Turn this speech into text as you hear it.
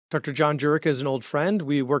Dr. John Jurica is an old friend.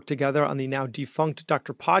 We work together on the now defunct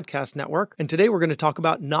Dr. Podcast Network, and today we're going to talk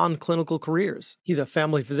about non-clinical careers. He's a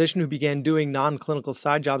family physician who began doing non-clinical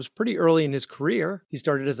side jobs pretty early in his career. He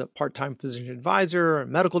started as a part-time physician advisor, a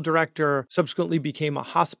medical director, subsequently became a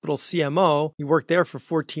hospital CMO. He worked there for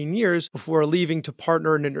 14 years before leaving to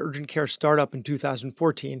partner in an urgent care startup in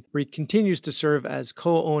 2014, where he continues to serve as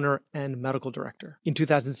co-owner and medical director. In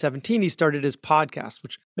 2017, he started his podcast,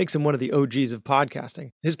 which makes him one of the OGs of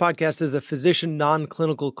podcasting. His podcast is the Physician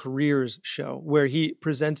Nonclinical Careers Show, where he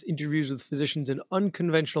presents interviews with physicians in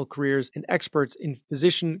unconventional careers and experts in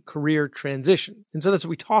physician career transition. And so that's what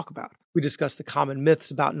we talk about. We discuss the common myths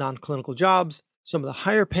about non-clinical jobs, some of the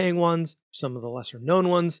higher paying ones, some of the lesser known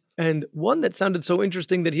ones, and one that sounded so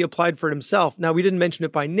interesting that he applied for it himself. Now, we didn't mention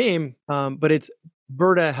it by name, but it's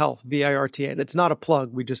Virta Health, Virta. That's not a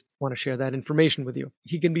plug. We just want to share that information with you.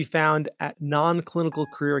 He can be found at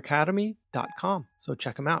nonclinicalcareeracademy.com. So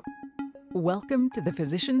check him out. Welcome to the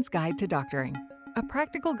Physician's Guide to Doctoring, a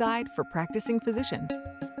practical guide for practicing physicians.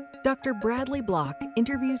 Dr. Bradley Block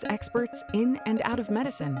interviews experts in and out of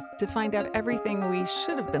medicine to find out everything we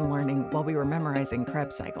should have been learning while we were memorizing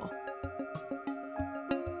Krebs cycle.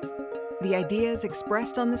 The ideas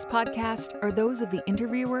expressed on this podcast are those of the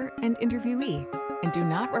interviewer and interviewee and do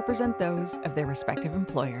not represent those of their respective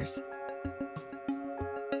employers.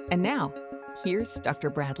 And now, here's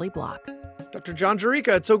Dr. Bradley Block. Dr. John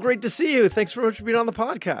Jurica, it's so great to see you. Thanks very much for being on the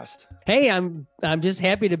podcast. Hey, I'm just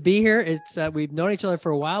happy to be here. It's we've known each other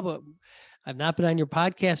for a while, but I've not been on your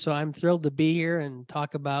podcast, so I'm thrilled to be here and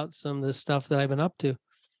talk about some of the stuff that I've been up to.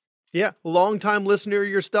 Yeah, long time listener of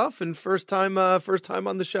your stuff and first time on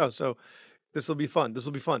the show. So this will be fun.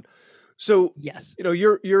 So yes,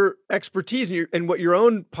 your expertise and what your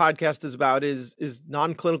own podcast is about is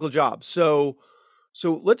non-clinical jobs. So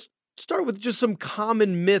let's start with just some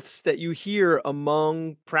common myths that you hear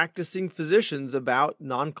among practicing physicians about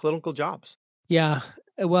non-clinical jobs. Yeah,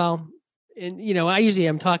 well, and I usually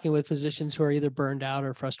am talking with physicians who are either burned out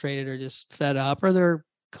or frustrated or just fed up, or they're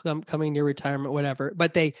coming near retirement, whatever.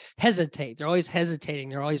 But they hesitate. They're always hesitating.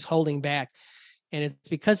 They're always holding back. And it's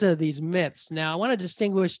because of these myths. Now, I want to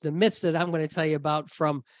distinguish the myths that I'm going to tell you about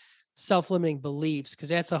from self-limiting beliefs, because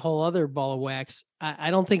that's a whole other ball of wax.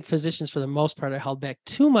 I don't think physicians, for the most part, are held back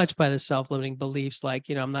too much by the self-limiting beliefs like,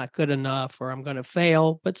 I'm not good enough or I'm going to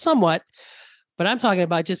fail, but somewhat. But I'm talking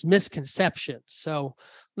about just misconceptions. So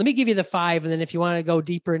let me give you the 5. And then if you want to go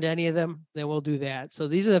deeper into any of them, then we'll do that. So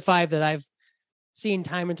these are the 5 that I've seen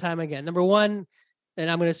time and time again. Number 1, and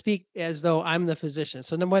I'm going to speak as though I'm the physician.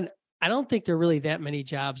 So number 1, I don't think there are really that many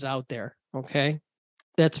jobs out there. Okay.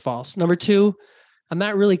 That's false. Number 2, I'm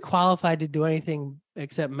not really qualified to do anything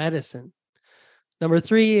except medicine. Number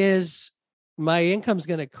 3 is my income's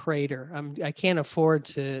going to crater. I can't afford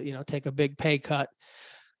to, take a big pay cut.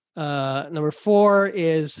 Number 4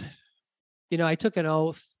 is, I took an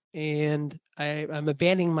oath and I'm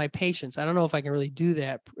abandoning my patients. I don't know if I can really do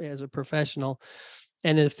that as a professional.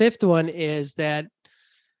 And the 5th one is that,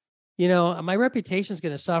 my reputation is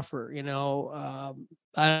going to suffer. I'm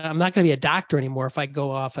not going to be a doctor anymore if I go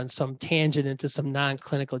off on some tangent into some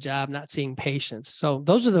non-clinical job, not seeing patients. So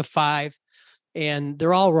those are the 5, and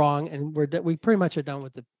they're all wrong. And we pretty much are done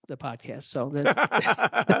with the podcast. So that's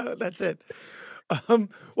that's it.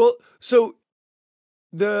 Well, so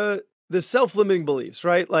the self-limiting beliefs,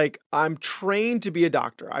 right? Like, I'm trained to be a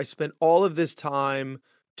doctor. I spent all of this time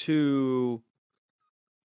to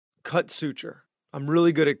cut suture. I'm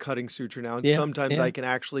really good at cutting suture now. And sometimes I can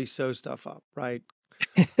actually sew stuff up, right?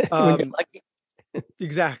 When you're lucky.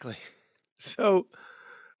 Exactly. So,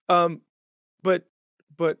 but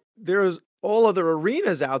there's all other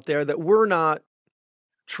arenas out there that we're not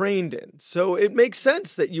trained in. So it makes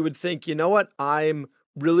sense that you would think, you know what, I'm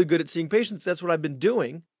really good at seeing patients. That's what I've been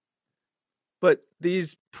doing. But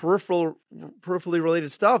these peripherally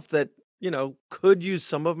related stuff that, could use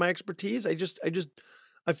some of my expertise,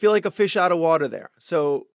 I feel like a fish out of water there.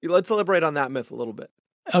 So let's elaborate on that myth a little bit.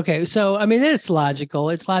 Okay. So, it's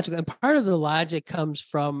logical. It's logical. And part of the logic comes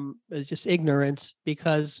from just ignorance,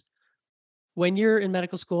 because when you're in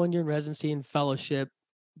medical school and you're in residency and fellowship,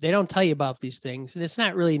 they don't tell you about these things. And it's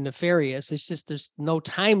not really nefarious. It's just there's no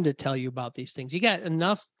time to tell you about these things. You got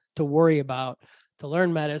enough to worry about to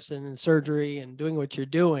learn medicine and surgery and doing what you're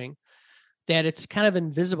doing, that it's kind of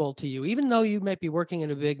invisible to you, even though you might be working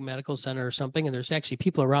in a big medical center or something, and there's actually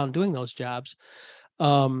people around doing those jobs.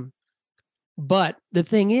 But the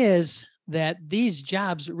thing is that these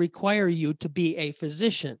jobs require you to be a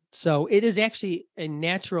physician. So it is actually a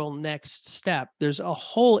natural next step. There's a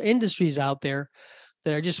whole industries out there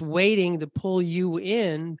that are just waiting to pull you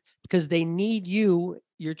in because they need you,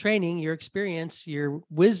 your training, your experience, your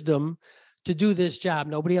wisdom to do this job.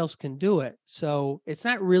 Nobody else can do it. So it's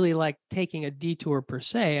not really like taking a detour per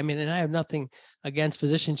se. I mean, and I have nothing against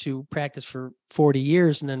physicians who practice for 40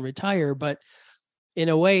 years and then retire, but in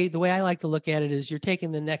a way, the way I like to look at it is you're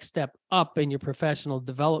taking the next step up in your professional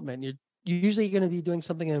development. You're usually going to be doing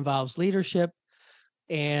something that involves leadership,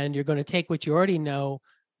 and you're going to take what you already know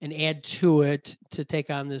and add to it to take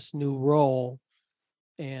on this new role.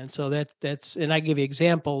 And so that's, and I give you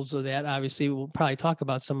examples of that. Obviously, we'll probably talk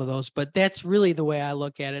about some of those, but that's really the way I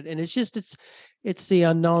look at it. And it's just, it's the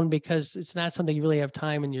unknown, because it's not something you really have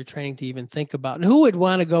time in your training to even think about. And who would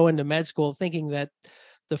want to go into med school thinking that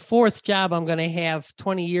the fourth job I'm going to have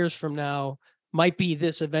 20 years from now might be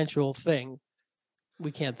this eventual thing?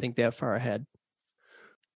 We can't think that far ahead.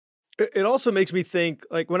 It also makes me think,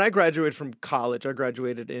 like when I graduated from college, I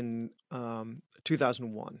graduated in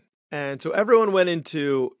 2001. And so everyone went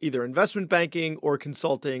into either investment banking or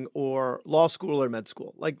consulting or law school or med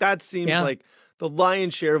school. Like that seems like the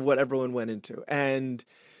lion's share of what everyone went into. And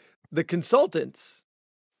the consultants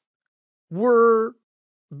were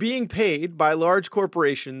being paid by large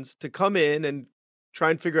corporations to come in and try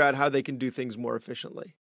and figure out how they can do things more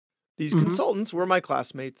efficiently. These consultants were my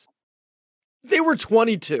classmates. They were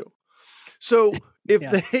 22. So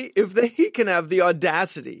if they can have the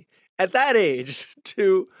audacity at that age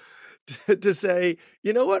to say,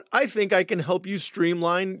 you know what, I think I can help you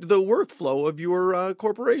streamline the workflow of your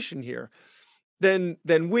corporation here, then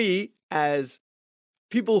we, as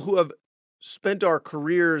people who have spent our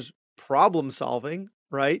careers problem solving,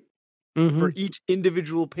 right? For each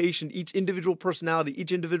individual patient, each individual personality,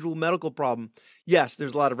 each individual medical problem. Yes,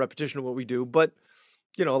 there's a lot of repetition of what we do, but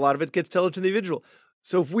a lot of it gets tailored to the individual.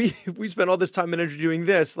 So if we spend all this time and energy doing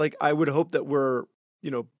this, like I would hope that we're,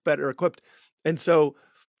 better equipped. And so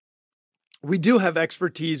we do have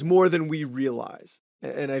expertise more than we realize.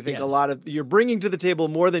 And I think a lot of you're bringing to the table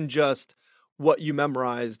more than just what you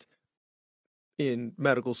memorized in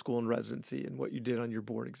medical school and residency and what you did on your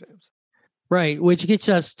board exams. Right. Which gets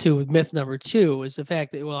us to myth number 2 is the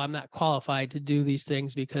fact that, well, I'm not qualified to do these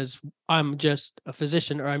things because I'm just a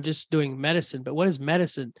physician or I'm just doing medicine. But what is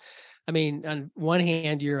medicine? I mean, on one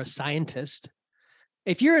hand, you're a scientist.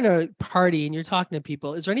 If you're in a party and you're talking to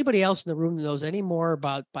people, is there anybody else in the room that knows any more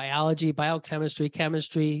about biology, biochemistry,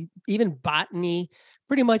 chemistry, even botany,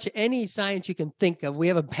 pretty much any science you can think of? We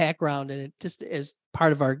have a background in it just as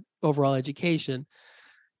part of our overall education.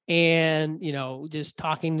 And, just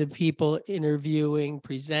talking to people, interviewing,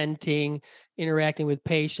 presenting, interacting with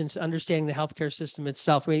patients, understanding the healthcare system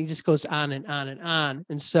itself. I mean, it just goes on and on and on.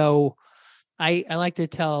 And so I like to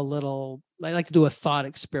I like to do a thought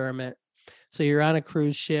experiment. So you're on a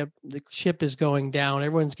cruise ship, the ship is going down,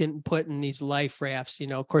 everyone's getting put in these life rafts.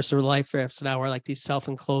 Of course, the life rafts now are like these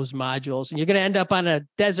self-enclosed modules, and you're going to end up on a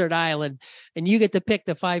desert island, and you get to pick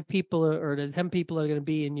the 5 people or the 10 people that are going to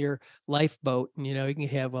be in your lifeboat. And, you can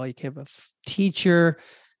have a teacher,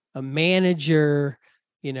 a manager,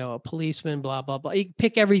 a policeman, blah, blah, blah. You can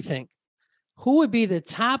pick everything. Who would be the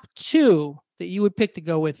top 2 that you would pick to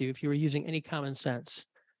go with you if you were using any common sense?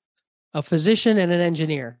 A physician and an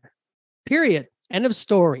engineer. Period. End of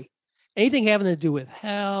story. Anything having to do with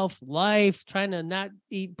health, life, trying to not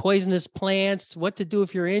eat poisonous plants, what to do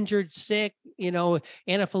if you're injured, sick,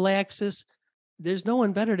 anaphylaxis. There's no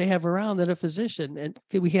one better to have around than a physician. And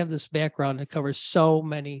we have this background that covers so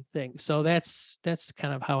many things. So that's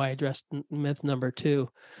kind of how I address myth number 2.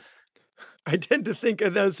 I tend to think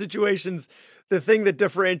of those situations, the thing that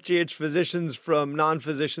differentiates physicians from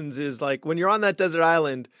non-physicians is like when you're on that desert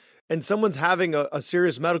island and someone's having a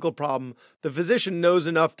serious medical problem, the physician knows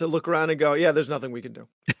enough to look around and go, yeah, there's nothing we can do.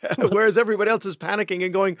 Whereas everybody else is panicking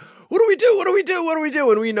and going, what do we do? What do we do? What do we do?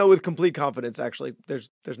 And we know with complete confidence, actually,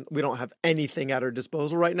 we don't have anything at our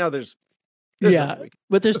disposal right now. There's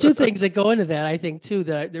but there's 2 things that go into that, I think, too,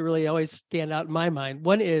 that really always stand out in my mind.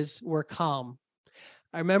 One is we're calm.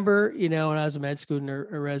 I remember, when I was a med student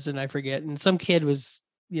or resident, I forget, and some kid was,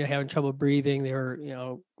 having trouble breathing. They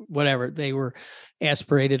were, whatever, they were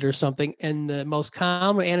aspirated or something. And the most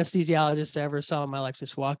calm anesthesiologist I ever saw in my life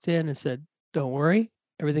just walked in and said, don't worry,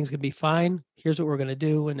 everything's going to be fine. Here's what we're going to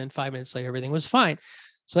do. And then 5 minutes later, everything was fine.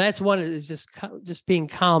 So that's one, is just being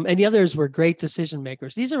calm. And the others were great decision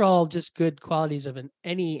makers. These are all just good qualities of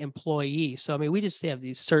any employee. So, I mean, we just have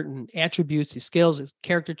these certain attributes, these skills, these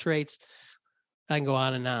character traits. I can go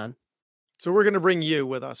on and on. So we're going to bring you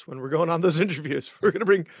with us when we're going on those interviews. We're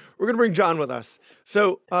going to bring John with us.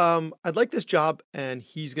 So I'd like this job, and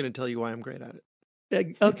he's going to tell you why I'm great at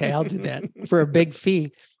it. Okay, I'll do that for a big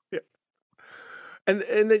fee. Yeah. And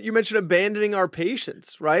that you mentioned abandoning our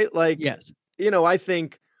patients, right? Like, yes. I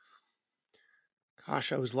think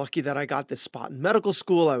Gosh, I was lucky that I got this spot in medical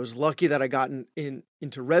school. I was lucky that I got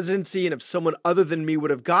into residency. And if someone other than me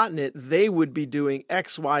would have gotten it, they would be doing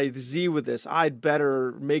X, Y, Z with this. I'd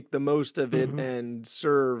better make the most of it Mhm. and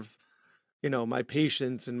serve, my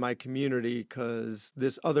patients and my community because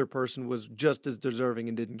this other person was just as deserving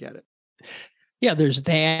and didn't get it. Yeah, there's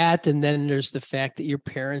that, and then there's the fact that your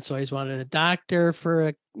parents always wanted a doctor for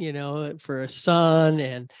a son,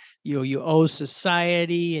 and you owe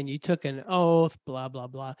society, and you took an oath, blah blah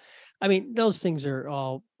blah. I mean, those things are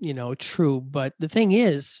all true, but the thing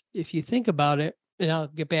is, if you think about it, and I'll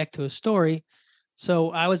get back to a story. So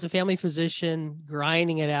I was a family physician,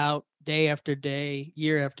 grinding it out day after day,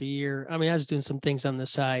 year after year. I mean, I was doing some things on the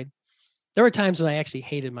side. There were times when I actually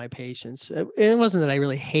hated my patients. It wasn't that I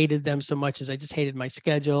really hated them so much as I just hated my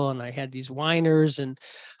schedule, and I had these whiners. And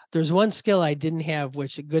there's one skill I didn't have,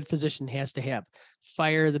 which a good physician has to have: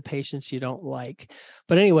 fire the patients you don't like.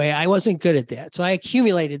 But anyway, I wasn't good at that. So I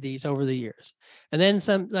accumulated these over the years. And then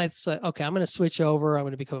I said, okay, I'm going to switch over. I'm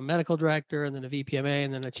going to become a medical director, and then a VPMA,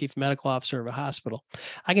 and then a chief medical officer of a hospital.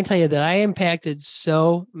 I can tell you that I impacted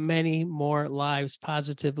so many more lives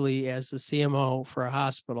positively as the CMO for a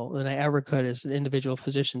hospital than I ever could as an individual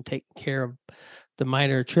physician taking care of the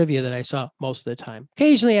minor trivia that I saw most of the time.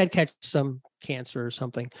 Occasionally I'd catch some cancer or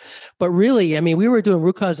something, but really, I mean, we were doing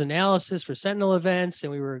root cause analysis for sentinel events,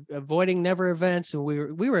 and we were avoiding never events. And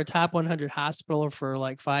we were a top 100 hospital for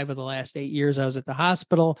like 5 of the last 8 years I was at the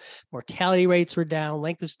hospital. Mortality rates were down,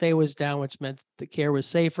 length of stay was down, which meant the care was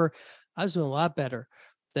safer. I was doing a lot better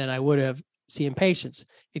than I would have seeing patients.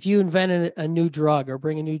 If you invent a new drug or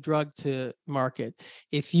bring a new drug to market,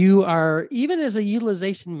 if you are, even as a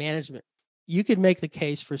utilization management, you could make the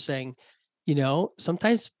case for saying,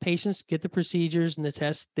 sometimes patients get the procedures and the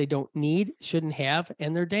tests they don't need, shouldn't have,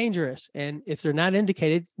 and they're dangerous. And if they're not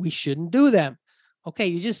indicated, we shouldn't do them. Okay,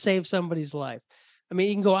 you just saved somebody's life. I mean,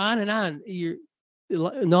 you can go on and on.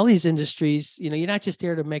 In all these industries, you're not just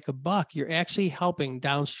there to make a buck. You're actually helping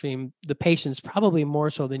downstream the patients, probably more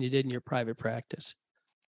so than you did in your private practice.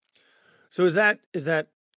 So is that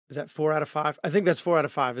 4 out of 5? I think that's 4 out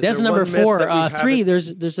of 5. Is That's there number one myth 4. that we 3.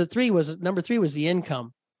 haven't- There's a 3 was number 3 was the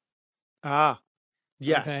income.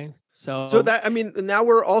 Yes. Okay. So that, I mean, now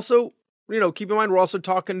we're also, keep in mind, we're also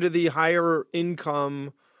talking to the higher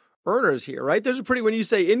income earners here, right? when you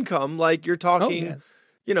say income, like you're talking,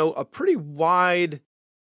 a pretty wide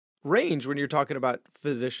range when you're talking about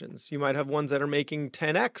physicians. You might have ones that are making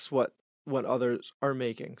 10x what others are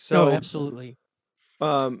making. So, absolutely.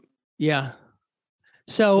 Yeah.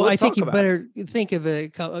 So So I let's think talk you about better think of a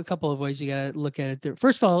couple of ways you got to look at it there.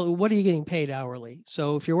 First of all, what are you getting paid hourly?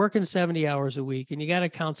 So if you're working 70 hours a week and you got to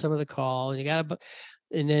count some of the call, and you got to,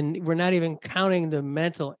 and then we're not even counting the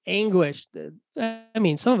mental anguish. I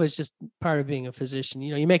mean, some of it's just part of being a physician.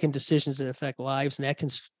 You're making decisions that affect lives, and that can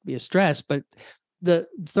be a stress, but the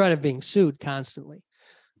threat of being sued constantly.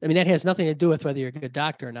 I mean, that has nothing to do with whether you're a good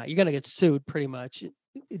doctor or not. You're going to get sued pretty much,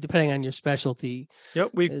 depending on your specialty.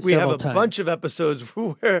 Yep, we have a bunch of episodes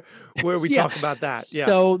where we talk about that. Yeah.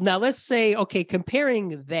 So now let's say, okay,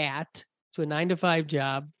 comparing that to a 9-to-5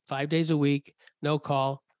 job, 5 days a week, no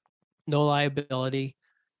call, no liability,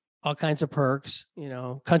 all kinds of perks,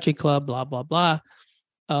 country club, blah, blah, blah.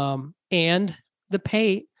 And the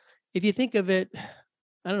pay, if you think of it,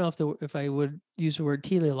 I don't know if I would use the word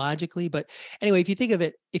teleologically, but anyway, if you think of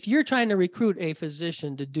it, if you're trying to recruit a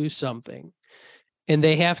physician to do something, and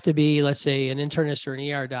they have to be, let's say, an internist or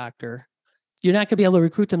an ER doctor, you're not going to be able to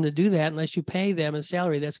recruit them to do that unless you pay them a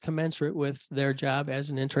salary that's commensurate with their job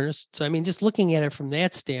as an internist. So, I mean, just looking at it from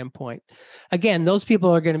that standpoint, again, those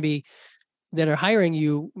people are going to be, that are hiring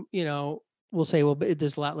you, will say, well, but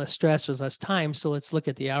there's a lot less stress, there's less time. So let's look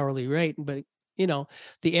at the hourly rate. But,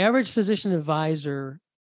 the average physician advisor,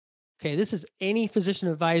 okay, this is any physician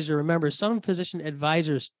advisor. Remember, some physician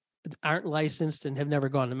advisors aren't licensed and have never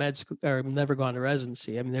gone to med school or never gone to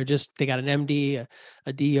residency. I mean, they got an MD,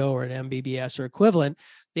 a DO, or an MBBS or equivalent.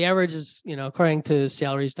 The average is, according to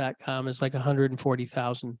salaries.com, is like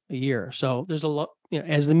 $140,000 a year. So there's a lot,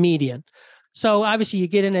 as the median. So obviously you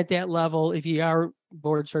get in at that level. If you are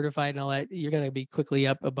board certified and all that, you're going to be quickly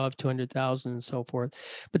up above 200,000 and so forth.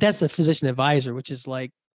 But that's a physician advisor, which is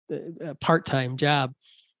like a part-time job.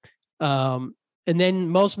 And then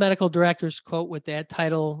most medical directors quote with that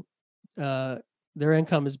title, their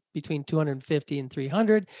income is between 250 and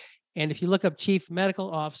 300. And if you look up chief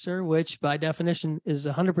medical officer, which by definition is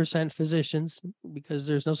 100% physicians, because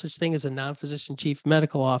there's no such thing as a non-physician chief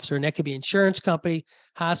medical officer, and that could be insurance company,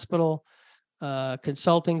 hospital,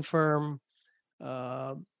 consulting firm,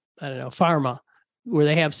 pharma, where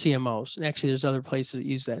they have CMOs. And actually, there's other places that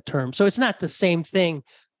use that term. So it's not the same thing,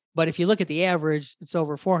 But if you look at the average, it's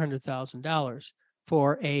over $400,000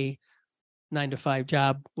 for a 9 to 5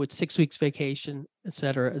 job with 6 weeks vacation, et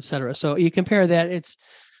cetera, et cetera. So you compare that,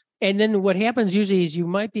 and then what happens usually is you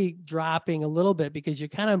might be dropping a little bit because you're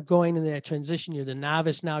kind of going in that transition. You're the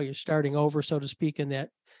novice now, you're starting over, so to speak, in that.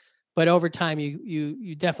 But over time,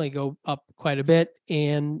 you definitely go up quite a bit.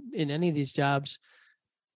 And in any of these jobs,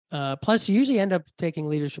 plus you usually end up taking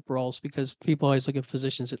leadership roles because people always look at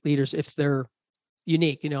physicians as leaders if they're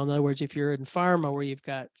unique. In other words, if you're in pharma where you've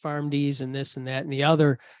got PharmDs and this and that and the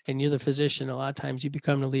other, and you're the physician, a lot of times you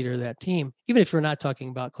become the leader of that team, even if you're not talking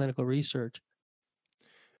about clinical research.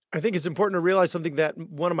 I think it's important to realize something that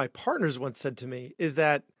one of my partners once said to me is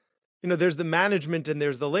that, there's the management and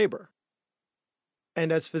there's the labor.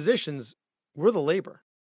 And as physicians, we're the labor.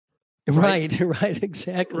 Right,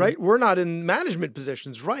 exactly. Right. We're not in management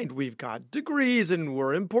positions, right? We've got degrees and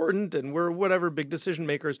we're important and we're whatever big decision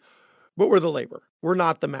makers, but we're the labor. We're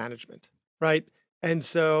not the management, right? And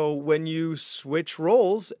so when you switch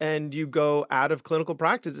roles and you go out of clinical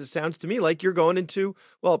practice, it sounds to me like you're going into,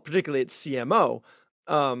 well, particularly it's CMO.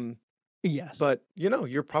 Yes. But,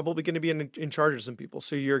 you're probably going to be in charge of some people.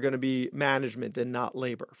 So you're going to be management and not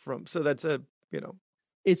labor so that's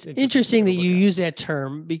it's interesting that you use that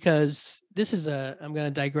term because I'm going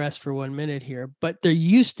to digress for 1 minute here, but there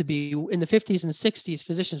used to be in the 50s and 60s,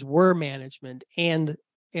 physicians were management and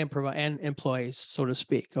employees, so to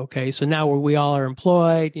speak. Okay. So now we all are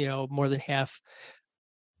employed, more than half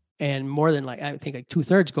and more than I think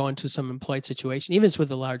 2/3 go into some employed situation, even if it's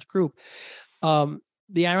with a large group.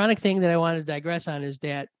 The ironic thing that I want to digress on is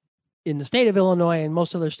that in the state of Illinois and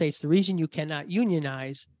most other states, the reason you cannot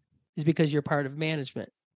unionize is because you're part of management.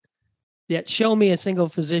 Yet show me a single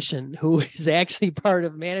physician who is actually part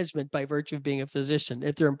of management by virtue of being a physician.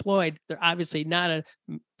 If they're employed, they're obviously not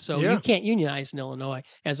you can't unionize in Illinois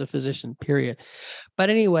as a physician, period. But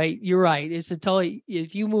anyway, you're right.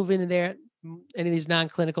 If you move into there, any of these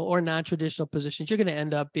non-clinical or non-traditional positions, you're going to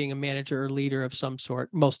end up being a manager or leader of some sort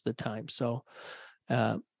most of the time. So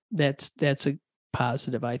that's a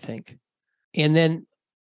positive, I think. And then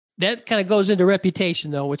that kind of goes into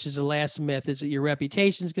reputation, though, which is the last myth, is that your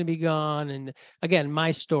reputation is going to be gone. And again,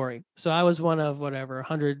 my story. So I was one of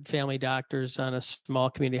 100 family doctors on a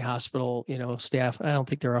small community hospital, staff. I don't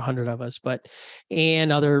think there are 100 of us,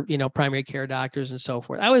 and other, primary care doctors and so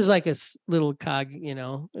forth. I was like a little cog,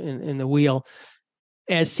 in the wheel.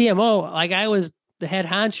 As CMO, I was the head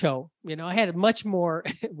honcho, I had much more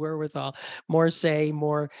wherewithal, more,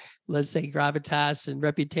 let's say, gravitas and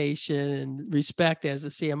reputation and respect as a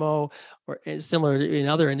CMO or similar in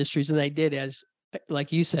other industries than I did as,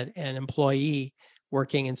 like you said, an employee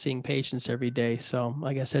working and seeing patients every day. So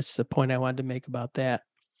I guess that's the point I wanted to make about that.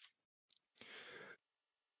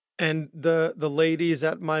 And the ladies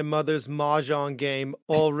at my mother's mahjong game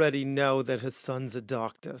already know that his son's a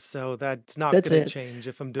doctor. So that's not going to change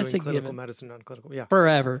if I'm doing clinical medicine, non-clinical. Yeah.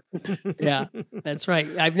 Forever. Yeah, that's right.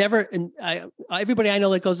 Everybody I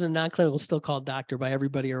know that goes into non-clinical is still called doctor by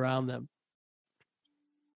everybody around them.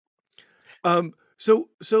 So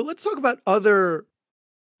let's talk about other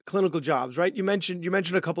clinical jobs, right? You mentioned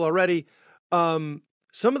a couple already. Some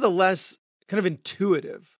of the less kind of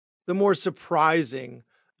intuitive, the more surprising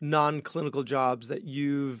non-clinical jobs that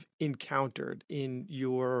you've encountered in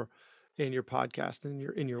your podcast and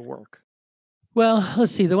in your work. Well,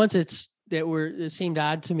 let's see. The ones that seemed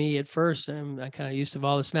odd to me at first, I'm kind of used to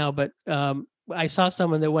all this now, but I saw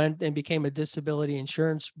someone that went and became a disability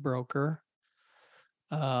insurance broker.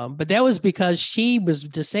 But that was because she was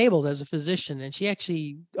disabled as a physician, and she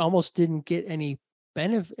actually almost didn't get any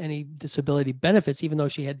disability benefits, even though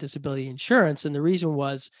she had disability insurance. And the reason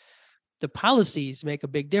was the policies make a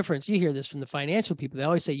big difference. You hear this from the financial people. They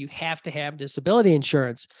always say you have to have disability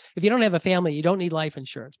insurance. If you don't have a family, you don't need life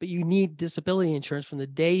insurance, but you need disability insurance from the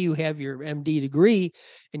day you have your MD degree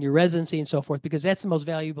and your residency and so forth, because that's the most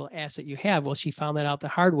valuable asset you have. Well, she found that out the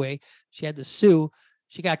hard way. She had to sue.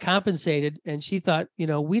 She got compensated, and she thought,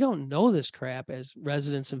 we don't know this crap as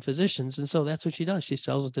residents and physicians. And so that's what she does. She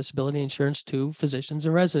sells disability insurance to physicians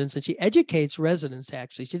and residents, and she educates residents,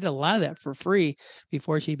 actually. She did a lot of that for free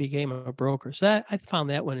before she became a broker. So I found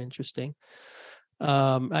that one interesting.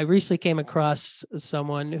 I recently came across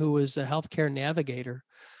someone who was a healthcare navigator.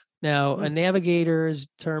 Now, a navigator's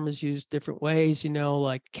term is used different ways,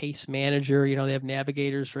 like case manager, they have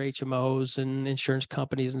navigators for HMOs and insurance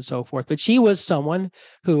companies and so forth. But she was someone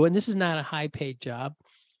who, and this is not a high paid job,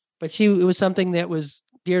 but it was something that was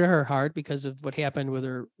dear to her heart because of what happened with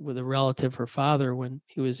a relative, her father, when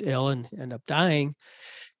he was ill and ended up dying.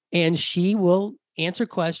 And she will answer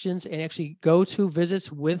questions and actually go to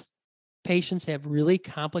visits with patients have really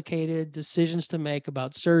complicated decisions to make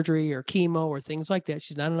about surgery or chemo or things like that.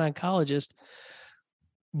 She's not an oncologist,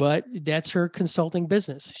 but that's her consulting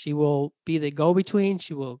business. She will be the go-between.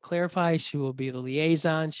 She will clarify. She will be the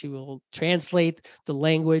liaison. She will translate the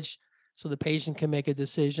language so the patient can make a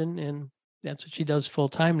decision. And that's what she does full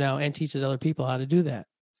time now, and teaches other people how to do that.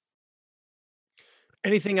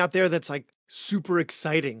 Anything out there that's like super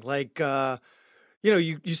exciting? Like,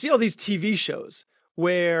 you see all these TV shows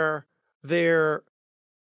where they're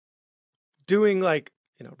doing like,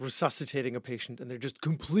 resuscitating a patient and they're just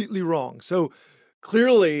completely wrong. So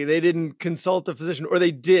clearly they didn't consult a physician, or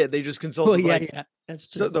they did. They just consulted Yeah, that's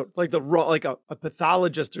true. like a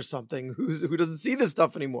pathologist or something who doesn't see this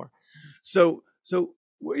stuff anymore. So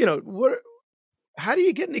what? How do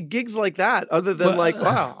you get into gigs like that other than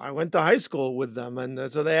wow, I went to high school with them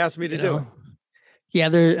and so they asked me to do it? Yeah,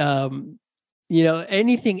 they're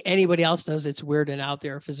anything anybody else does, it's weird and out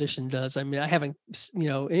there, a physician does. I mean, I haven't,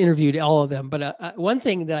 interviewed all of them, but one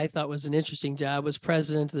thing that I thought was an interesting job was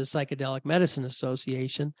president of the Psychedelic Medicine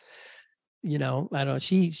Association. I don't know,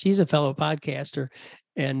 she's a fellow podcaster,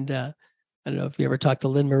 and I don't know if you ever talked to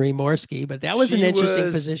Lynn Marie Morsky, but that was an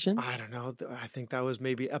interesting position. I don't know. I think that was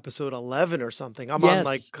maybe episode 11 or something. I'm Yes.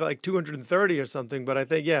 on like 230 or something, but I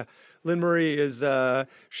think, yeah, Lynn Marie is,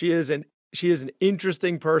 she is an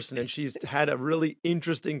interesting person, and she's had a really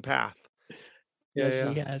interesting path.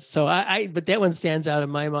 Yeah, she has. So but that one stands out in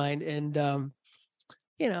my mind. And,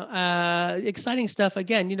 exciting stuff.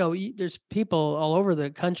 Again, there's people all over the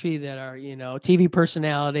country that are, TV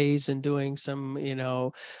personalities and doing some,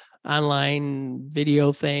 online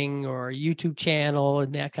video thing or YouTube channel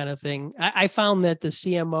and that kind of thing. I found that the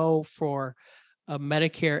CMO for a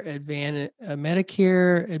Medicare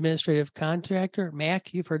Administrative Contractor,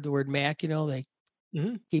 MAC, you've heard the word MAC, they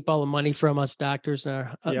keep all the money from us doctors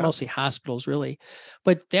and mostly hospitals, really.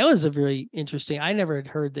 But that was a very interesting. I never had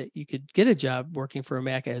heard that you could get a job working for a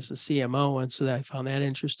MAC as a CMO, and so I found that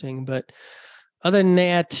interesting. But other than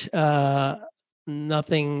that,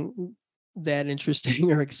 nothing that interesting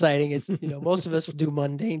or exciting. It's, most of us do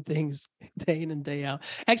mundane things day in and day out.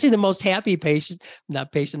 Actually, the most happy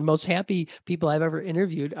most happy people I've ever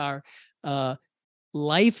interviewed are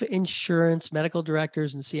life insurance medical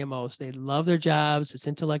directors and CMOs. They love their jobs. It's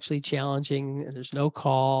intellectually challenging, and there's no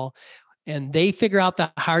call. And they figure out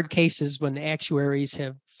the hard cases when the actuaries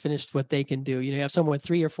have finished what they can do. You have someone with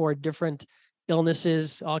 3 or 4 different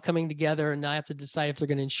illnesses all coming together, and now I have to decide if they're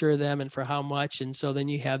going to insure them and for how much. And so then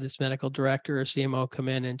you have this medical director or CMO come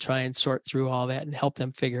in and try and sort through all that and help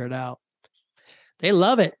them figure it out. They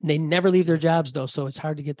love it. They never leave their jobs, though, so it's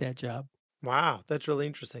hard to get that job. Wow, that's really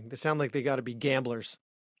interesting. They sound like they got to be gamblers.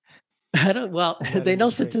 They know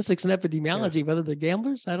statistics and epidemiology, whether they're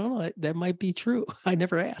gamblers. I don't know. That might be true. I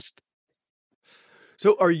never asked.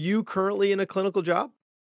 So are you currently in a clinical job?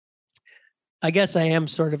 I guess I am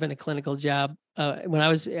sort of in a clinical job. When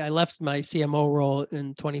I left my CMO role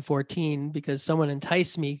in 2014 because someone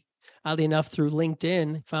enticed me, oddly enough, through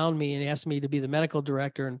LinkedIn, found me and asked me to be the medical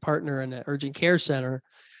director and partner in an urgent care center.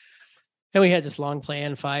 And we had this long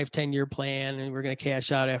plan, 5-10-year plan, and we're going to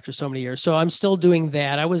cash out after so many years. So I'm still doing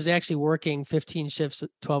that. I was actually working 15 shifts,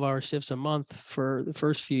 12-hour shifts a month for the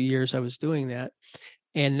first few years I was doing that.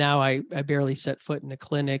 And now I barely set foot in a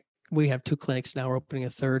clinic. We have 2 clinics now. We're opening a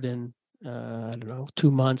third in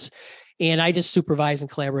 2 months. And I just supervise and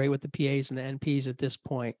collaborate with the PAs and the NPs at this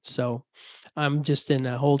point. So I'm just in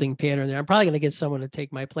a holding pattern there. I'm probably going to get someone to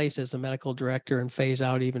take my place as a medical director and phase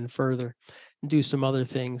out even further and do some other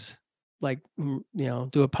things like, do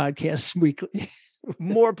a podcast weekly.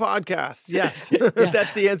 More podcasts. Yes.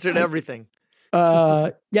 That's the answer to everything.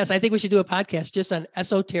 Yes. I think we should do a podcast just on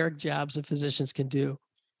esoteric jobs that physicians can do.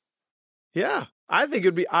 Yeah. I think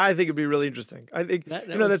it'd be really interesting. I think,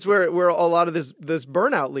 that's where a lot of this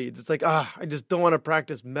burnout leads. It's like, I just don't want to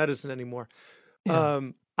practice medicine anymore. Yeah.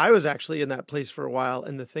 I was actually in that place for a while.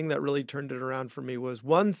 And the thing that really turned it around for me was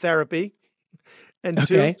 1, therapy, and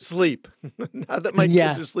 2, sleep. Now that my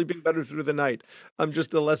kids are sleeping better through the night, I'm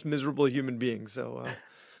just a less miserable human being. So,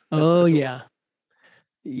 yeah,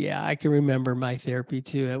 I can remember my therapy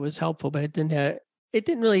too. It was helpful, but it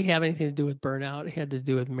didn't really have anything to do with burnout. It had to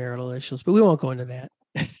do with marital issues, but we won't go into that.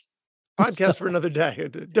 Podcast for another day, a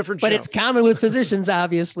different show. But it's common with physicians,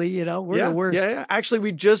 obviously. We're the worst. Yeah. Actually,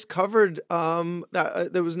 we just covered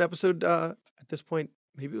there was an episode at this point.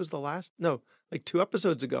 Maybe it was the last. No, like 2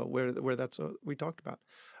 episodes ago, where that's what we talked about.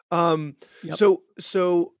 Yep.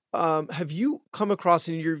 So have you come across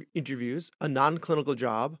in your interviews a non-clinical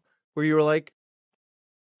job where you were like,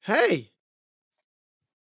 "Hey,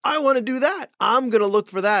 I want to do that. I'm going to look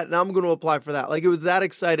for that and I'm going to apply for that. Like, it was that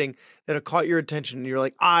exciting that it caught your attention and you're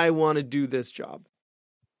like, I want to do this job.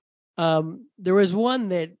 There was one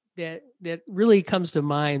that really comes to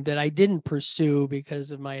mind that I didn't pursue because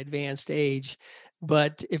of my advanced age.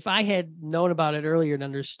 But if I had known about it earlier and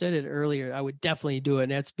understood it earlier, I would definitely do it.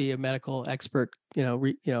 And that's be a medical expert,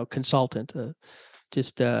 consultant, for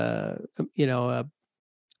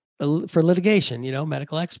litigation,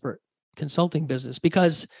 medical expert consulting business,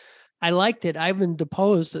 because I liked it. I've been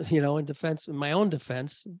deposed, in my own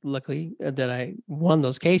defense, luckily that I won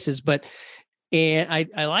those cases, and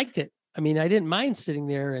I liked it. I mean, I didn't mind sitting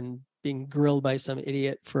there and being grilled by some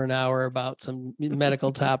idiot for an hour about some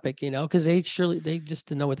medical topic, because they just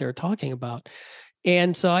didn't know what they were talking about.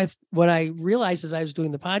 And so what I realized as I was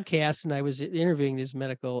doing the podcast and I was interviewing these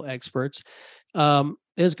medical experts,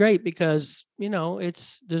 it was great because,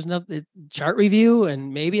 there's nothing, chart review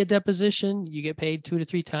and maybe a deposition. You get paid 2 to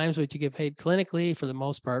 3 times what you get paid clinically for the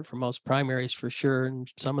most part, for most primaries for sure, and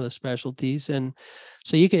some of the specialties. And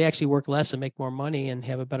so you could actually work less and make more money and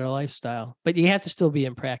have a better lifestyle. But you have to still be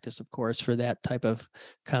in practice, of course, for that type of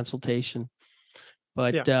consultation.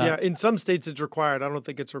 But yeah, in some states it's required. I don't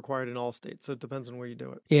think it's required in all states. So it depends on where you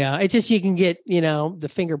do it. Yeah, it's just you can get, the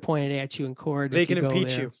finger pointed at you in court. They can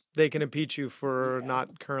impeach you. They can impeach you for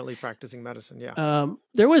not currently practicing medicine. Yeah.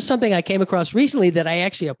 There was something I came across recently that I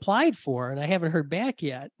actually applied for and I haven't heard back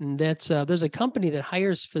yet. And that's there's a company that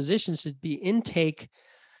hires physicians to be intake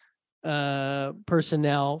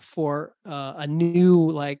personnel for a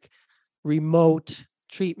new remote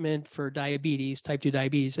treatment for diabetes, type 2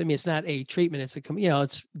 diabetes. I mean, it's not a treatment, it's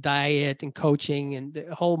it's diet and coaching and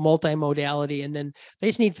the whole multimodality. And then they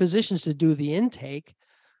just need physicians to do the intake.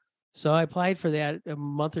 So I applied for that a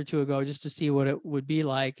month or 2 ago just to see what it would be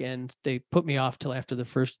like. And they put me off till after the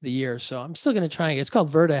first of the year. So I'm still going to try it. It's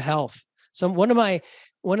called Virta Health. So one of my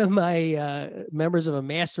members of a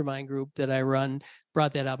mastermind group that I run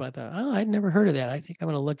brought that up. And I thought, I'd never heard of that. I think I'm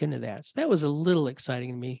going to look into that. So that was a little exciting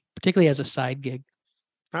to me, particularly as a side gig.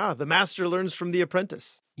 The master learns from the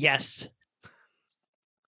apprentice. Yes.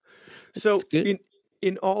 So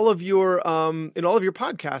in all of your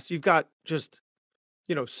podcasts, you've got just,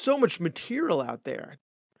 so much material out there.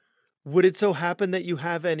 Would it so happen that you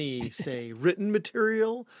have any, say, written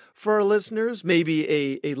material for our listeners?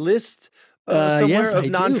 Maybe a list somewhere of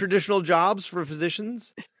non-traditional jobs for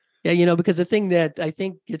physicians? Yeah, because the thing that I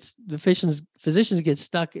think gets the physicians get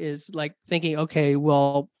stuck is like thinking, okay,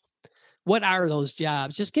 well, what are those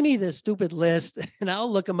jobs? Just give me the stupid list and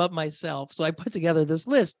I'll look them up myself. So I put together this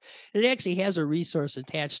list. It actually has a resource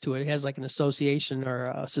attached to it. It has like an association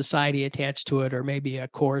or a society attached to it, or maybe a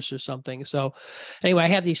course or something. So anyway, I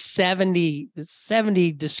have these 70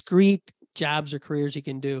 discrete jobs or careers you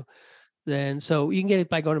can do. Then so you can get it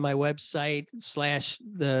by going to my website /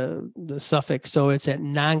 the suffix. So it's at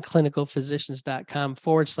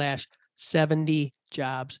nonclinicalphysicians.com/70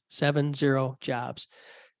 jobs, 70 jobs.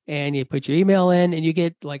 And you put your email in and you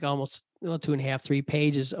get like almost 2.5, 3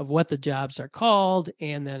 pages of what the jobs are called.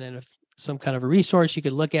 And then in some kind of a resource you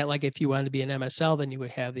could look at, like if you wanted to be an MSL, then you would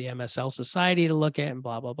have the MSL Society to look at and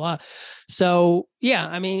blah, blah, blah. So yeah,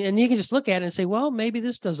 I mean, and you can just look at it and say, well, maybe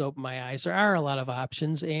this does open my eyes. There are a lot of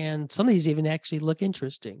options and some of these even actually look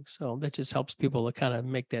interesting. So that just helps people to kind of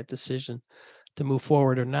make that decision to move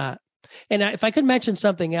forward or not. And if I could mention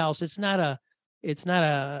something else, it's not a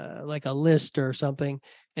like a list or something,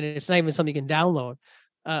 and it's not even something you can download.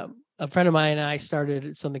 A friend of mine and I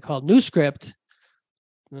started something called NewScript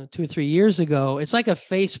 2 or 3 years ago. It's like a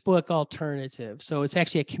Facebook alternative. So it's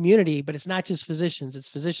actually a community, but it's not just physicians. It's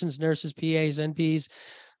physicians, nurses, PAs, NPs,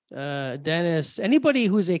 dentists, anybody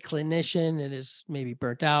who's a clinician and is maybe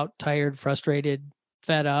burnt out, tired, frustrated,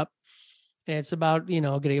 fed up. And it's about,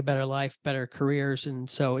 getting a better life, better careers. And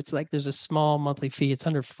so it's like there's a small monthly fee. It's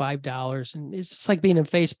under $5. And it's just like being on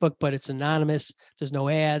Facebook, but it's anonymous. There's no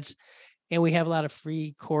ads. And we have a lot of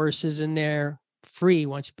free courses in there, free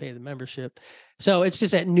once you pay the membership. So it's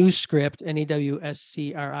just at NewScript,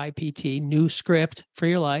 NEWSCRIPT, NewScript for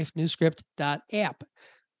your life, newscript.app.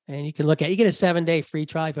 And you can you get a 7-day free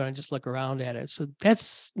trial if you want to just look around at it. So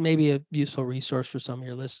that's maybe a useful resource for some of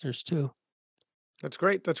your listeners too. That's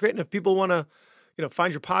great. That's great. And if people want to,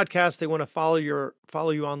 find your podcast, they want to follow you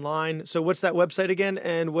online. So what's that website again?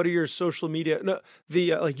 And what are your social media,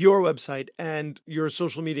 your website and your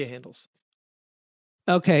social media handles?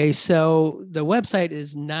 Okay. So the website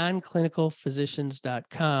is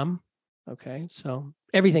nonclinicalphysicians.com. Okay. So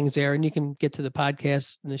everything's there and you can get to the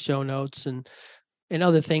podcast and the show notes and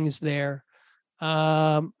other things there.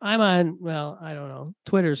 I'm on, I don't know.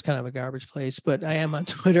 Twitter is kind of a garbage place, but I am on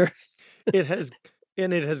Twitter. It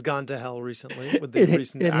And it has gone to hell recently with the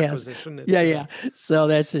recent it has. acquisition. It's, Yeah. So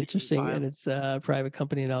that's sticky interesting. pile. And it's a private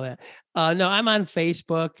company and all that. No, I'm on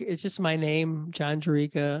Facebook. It's just my name, John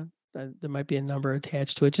Jurica. There might be a number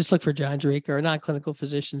attached to it. Just look for John Jurica or non-clinical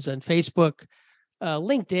physicians on Facebook,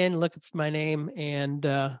 LinkedIn, look for my name, and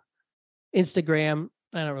Instagram.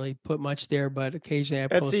 I don't really put much there, but occasionally I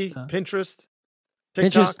Etsy, post. Pinterest,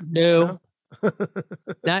 TikTok? Pinterest,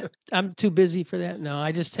 no. I'm too busy for that. No,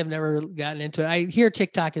 I just have never gotten into it. I hear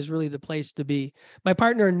TikTok is really the place to be. My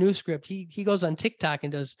partner in NewScript, he goes on TikTok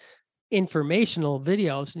and does informational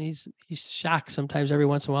videos, and he's shocked sometimes. Every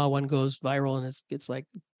once in a while one goes viral and it gets like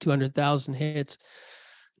 200,000 hits.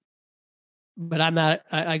 But I'm not.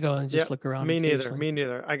 I go and just look around. Me neither.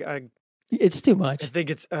 It's too much. I think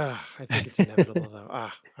it's inevitable though.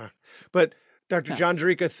 But Dr. John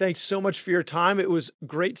Jurica, thanks so much for your time. It was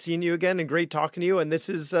great seeing you again and great talking to you. And this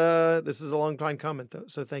is a long time coming though.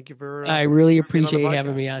 So thank you for. I really appreciate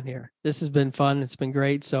having me on here. This has been fun. It's been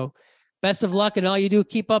great. So best of luck in all you do.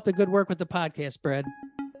 Keep up the good work with the podcast, Brad.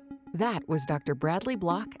 That was Dr. Bradley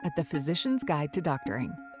Block at the Physician's Guide to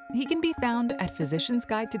Doctoring. He can be found at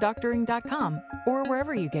physiciansguidetodoctoring.com or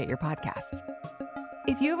wherever you get your podcasts.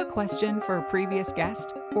 If you have a question for a previous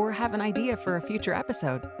guest or have an idea for a future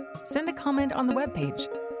episode, send a comment on the webpage.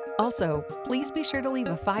 Also, please be sure to leave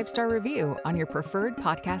a 5-star review on your preferred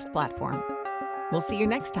podcast platform. We'll see you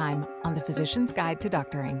next time on the Physician's Guide to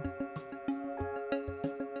Doctoring.